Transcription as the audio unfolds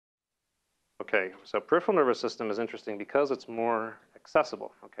Okay, so peripheral nervous system is interesting because it's more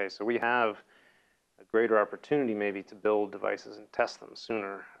accessible. Okay, so we have a greater opportunity maybe to build devices and test them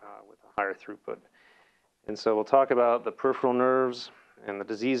sooner with a higher throughput. And so we'll talk about the peripheral nerves and the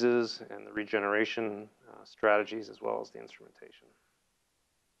diseases and the regeneration strategies as well as the instrumentation.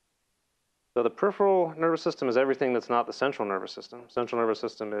 So the peripheral nervous system is everything that's not the central nervous system. Central nervous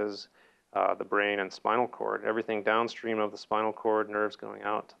system is the brain and spinal cord. Everything downstream of the spinal cord, nerves going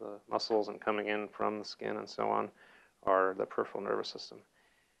out to the muscles and coming in from the skin and so on, are the peripheral nervous system.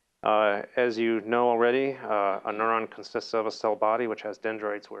 As you know already, a neuron consists of a cell body which has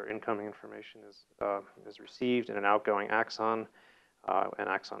dendrites where incoming information is received, and an outgoing axon and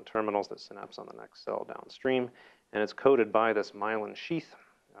axon terminals that synapse on the next cell downstream. And it's coded by this myelin sheath,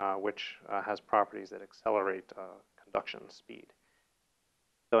 which has properties that accelerate conduction speed.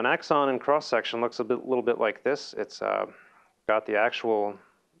 So an axon in cross-section looks a little bit like this. It's got the actual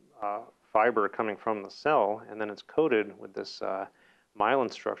fiber coming from the cell, and then it's coated with this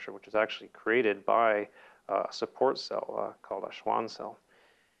myelin structure, which is actually created by a support cell called a Schwann cell.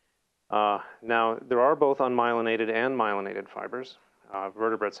 Now, there are both unmyelinated and myelinated fibers.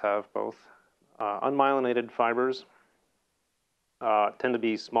 Vertebrates have both. Unmyelinated fibers tend to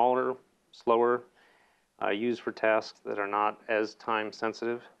be smaller, slower, used for tasks that are not as time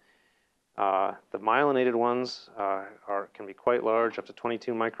sensitive. The myelinated ones can be quite large, up to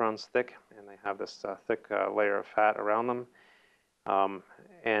 22 microns thick, and they have this thick layer of fat around them.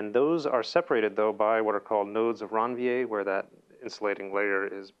 And those are separated, though, by what are called nodes of Ranvier, where that insulating layer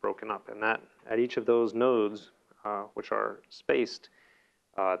is broken up. And that at each of those nodes, which are spaced,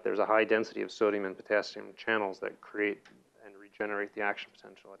 there's a high density of sodium and potassium channels that create and regenerate the action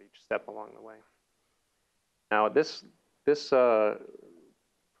potential at each step along the way. Now, this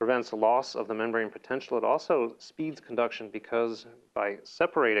prevents loss of the membrane potential. It also speeds conduction because by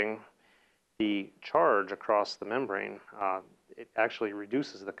separating the charge across the membrane, it actually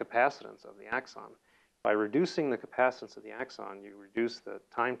reduces the capacitance of the axon. By reducing the capacitance of the axon, you reduce the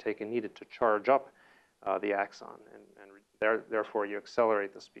time taken needed to charge up the axon, and therefore you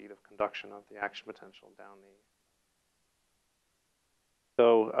accelerate the speed of conduction of the action potential down the.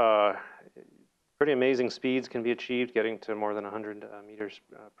 So pretty amazing speeds can be achieved, getting to more than 100 meters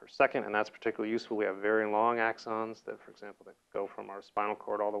per second, and that's particularly useful. We have very long axons that, for example, that go from our spinal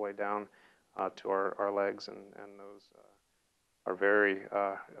cord all the way down to our legs, and those are very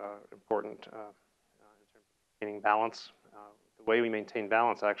important in terms of maintaining balance. The way we maintain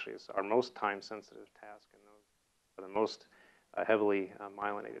balance actually is our most time-sensitive task, and those are the most heavily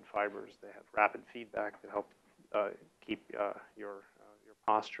myelinated fibers. They have rapid feedback that help keep your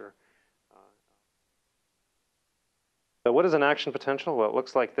posture. So what is an action potential? Well, it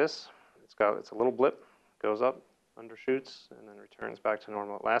looks like this. It's a little blip, goes up, undershoots, and then returns back to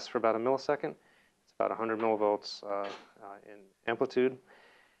normal. It lasts for about a millisecond. It's about 100 millivolts in amplitude.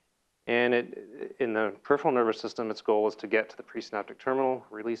 And in the peripheral nervous system, its goal is to get to the presynaptic terminal,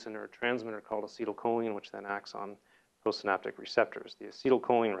 release a neurotransmitter called acetylcholine, which then acts on postsynaptic receptors. The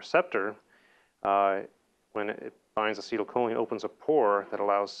acetylcholine receptor, when it binds acetylcholine, opens a pore that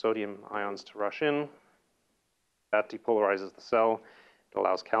allows sodium ions to rush in. That depolarizes the cell. It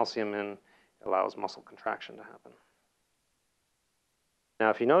allows calcium in. It allows muscle contraction to happen.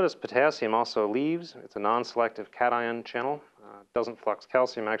 Now, if you notice, potassium also leaves. It's a non-selective cation channel. It doesn't flux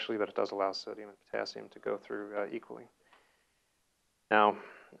calcium, actually, but it does allow sodium and potassium to go through equally. Now,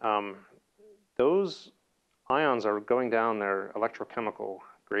 those ions are going down their electrochemical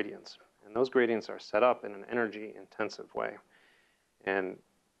gradients, and those gradients are set up in an energy-intensive way. And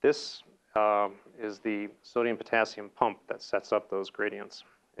this is the sodium-potassium pump that sets up those gradients.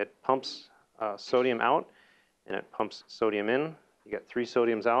 It pumps sodium out, and it pumps sodium in. You get 3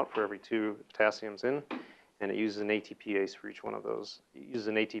 sodiums out for every 2 potassiums in, and it uses an ATPase for each one of those. It uses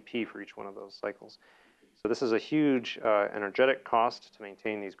an ATP for each one of those cycles. So this is a huge energetic cost to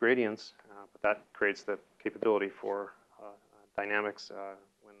maintain these gradients, but that creates the capability for dynamics.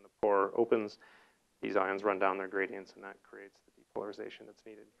 When the pore opens, these ions run down their gradients, and that creates the depolarization that's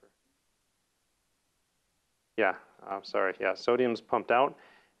needed for. Yeah, sorry. Yeah, sodium's pumped out,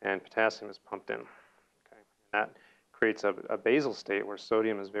 and potassium is pumped in. Okay, and that creates a basal state where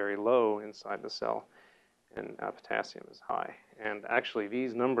sodium is very low inside the cell, and potassium is high. And actually,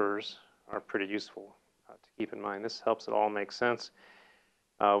 these numbers are pretty useful to keep in mind. This helps it all make sense.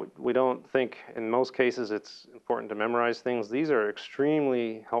 We don't think, in most cases, it's important to memorize things. These are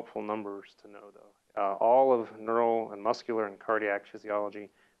extremely helpful numbers to know, though. All of neural and muscular and cardiac physiology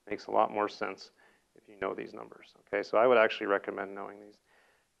makes a lot more sense if you know these numbers. Okay, so I would actually recommend knowing these.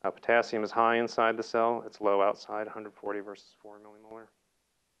 Potassium is high inside the cell. It's low outside, 140 versus 4 millimolar.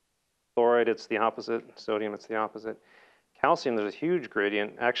 Fluoride, it's the opposite. Sodium, it's the opposite. Calcium, there's a huge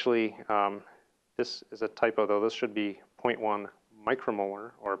gradient. Actually, this is a typo, though. This should be 0.1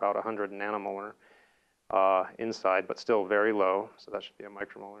 micromolar, or about 100 nanomolar inside, but still very low. So that should be a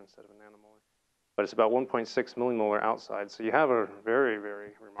micromolar instead of a nanomolar. But it's about 1.6 millimolar outside. So you have a very,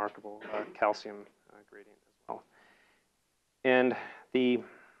 very remarkable calcium gradient as well. And the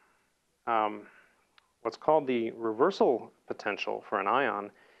what's called the reversal potential for an ion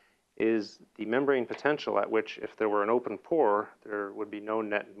is the membrane potential at which, if there were an open pore, there would be no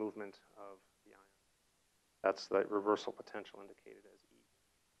net movement of the ion. That's the reversal potential indicated as E.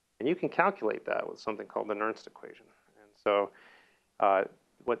 And you can calculate that with something called the Nernst equation. And so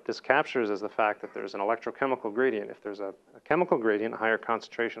what this captures is the fact that there's an electrochemical gradient. If there's a chemical gradient, a higher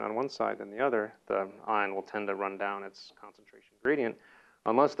concentration on one side than the other, the ion will tend to run down its concentration gradient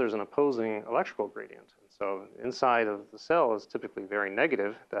unless there's an opposing electrical gradient. And so inside of the cell is typically very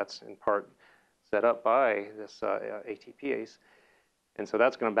negative. That's in part set up by this ATPase. And so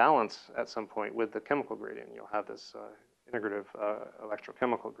that's going to balance at some point with the chemical gradient. You'll have this integrative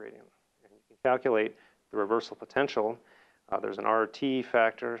electrochemical gradient. And you can calculate the reversal potential. There's an RT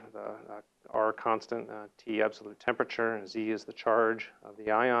factor, the R constant, T absolute temperature, and Z is the charge of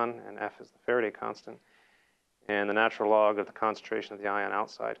the ion, and F is the Faraday constant. And the natural log of the concentration of the ion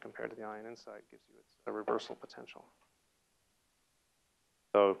outside compared to the ion inside gives you its reversal potential.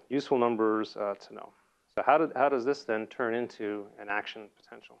 So useful numbers to know. So how does this then turn into an action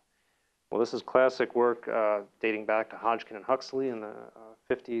potential? Well, this is classic work dating back to Hodgkin and Huxley in the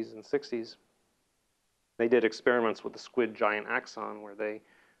 50s and 60s. They did experiments with the squid giant axon where they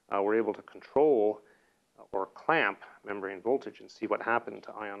were able to control or clamp membrane voltage and see what happened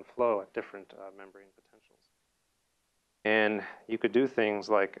to ion flow at different membrane potentials. And you could do things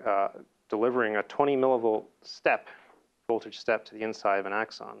like delivering a 20 millivolt step, voltage step to the inside of an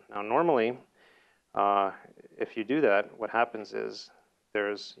axon. Now normally, if you do that, what happens is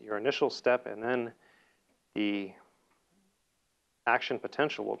there's your initial step and then the action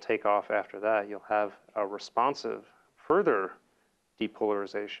potential will take off after that. You'll have a responsive further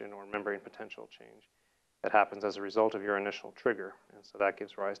depolarization or membrane potential change that happens as a result of your initial trigger. And so that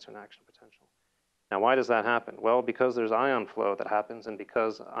gives rise to an action potential. Now, why does that happen? Well, because there's ion flow that happens and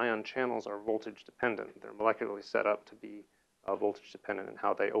because ion channels are voltage dependent. They're molecularly set up to be voltage dependent in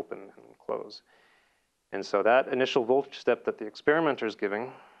how they open and close. And so that initial voltage step that the experimenter is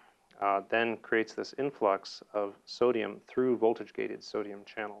giving then creates this influx of sodium through voltage-gated sodium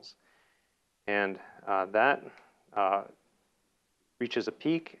channels. And that reaches a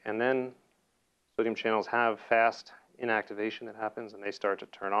peak, and then sodium channels have fast inactivation that happens, and they start to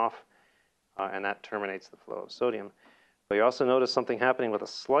turn off, and that terminates the flow of sodium. But you also notice something happening with a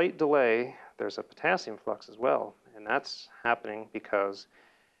slight delay. There's a potassium flux as well, and that's happening because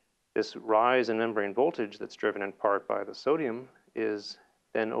this rise in membrane voltage that's driven in part by the sodium is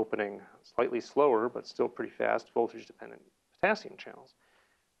then opening slightly slower, but still pretty fast, voltage-dependent potassium channels.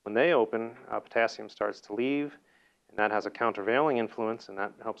 When they open, potassium starts to leave, and that has a countervailing influence, and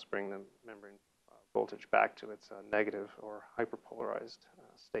that helps bring the membrane voltage back to its negative or hyperpolarized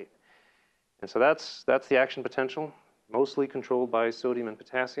state. And so that's the action potential, mostly controlled by sodium and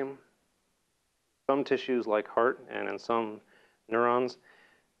potassium. Some tissues like heart and in some neurons,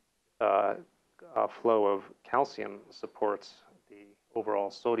 flow of calcium supports the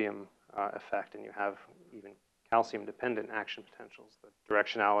overall sodium effect, and you have even calcium-dependent action potentials. The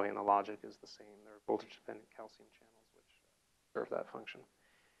directionality and the logic is the same. They're voltage-dependent calcium channels which serve that function.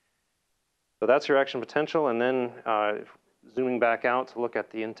 So that's your action potential, and then zooming back out to look at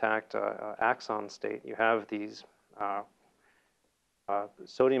the intact axon state, you have these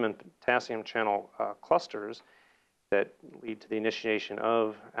sodium and potassium channel clusters that lead to the initiation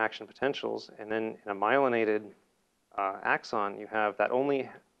of action potentials, and then in a myelinated axon, you have that only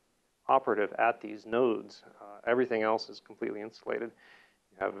operative at these nodes. Everything else is completely insulated.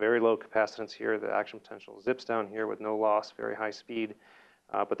 You have very low capacitance here. The action potential zips down here with no loss, very high speed.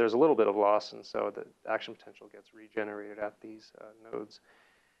 But there's a little bit of loss, and so the action potential gets regenerated at these nodes.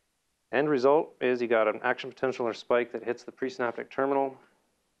 End result is you got an action potential or spike that hits the presynaptic terminal.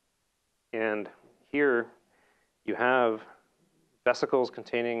 And here you have vesicles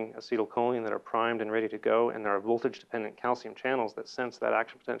containing acetylcholine that are primed and ready to go, and there are voltage-dependent calcium channels that sense that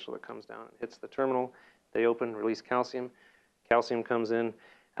action potential that comes down and hits the terminal. They open, release calcium. Calcium comes in,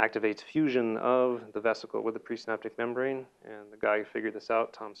 activates fusion of the vesicle with the presynaptic membrane, and the guy who figured this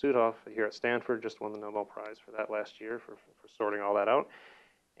out, Tom Südhoff, here at Stanford, just won the Nobel Prize for that last year for sorting all that out.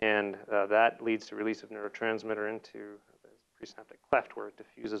 And that leads to release of neurotransmitter into the presynaptic cleft, where it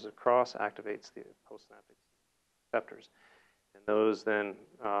diffuses across, activates the postsynaptic receptors. And those then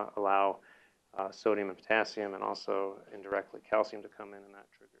allow sodium and potassium, and also indirectly calcium, to come in, and that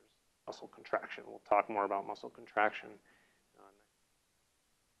triggers muscle contraction. We'll talk more about muscle contraction.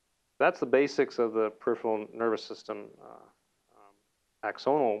 That's the basics of the peripheral nervous system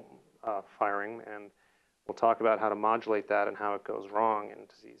axonal firing, and we'll talk about how to modulate that and how it goes wrong in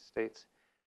disease states.